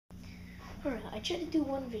Alright, I tried to do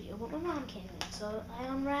one video, but my mom came in, so I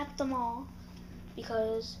unwrapped them all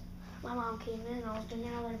because my mom came in and I was doing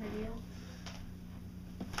another video.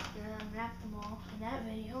 And I unwrapped them all in that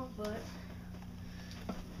video, but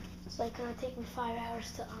it's like gonna take me 5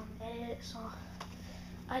 hours to edit it, so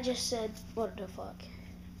I just said, what the fuck.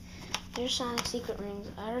 There's Sonic Secret Rings.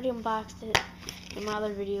 I already unboxed it in my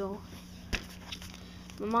other video.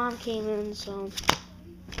 My mom came in, so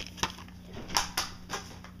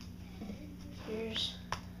here's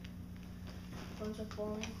brunswick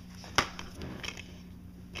bowling.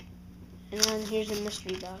 And then here's the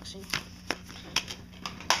mystery boxing.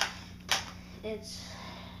 It's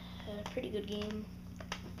a pretty good game.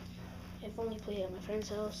 I've only played it at my friend's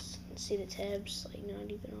house and see the tabs like not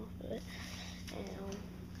even off of it. And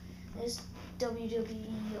it's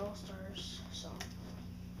WWE All Stars, so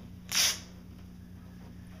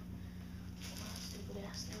stupid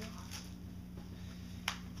ass thing.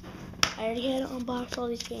 I already had to unbox all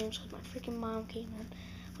these games because my freaking mom came in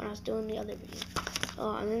when I was doing the other video.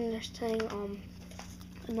 And then there's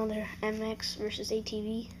another MX versus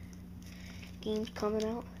ATV games coming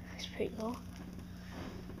out. It's pretty cool.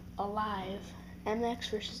 Alive. MX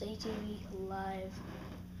versus ATV live.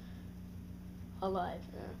 Alive.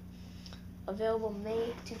 Available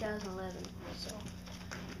May 2011. So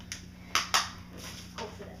hope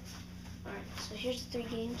for that. Alright, so here's the 3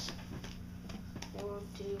 games. 1,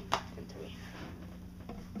 2, and 3.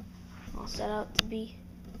 All set out to be.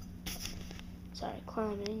 Sorry,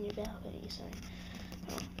 climbing in your balcony. Sorry.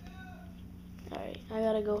 Alright, I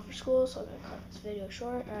gotta go for school, so I'm gonna cut this video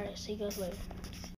short. Alright, see you guys later.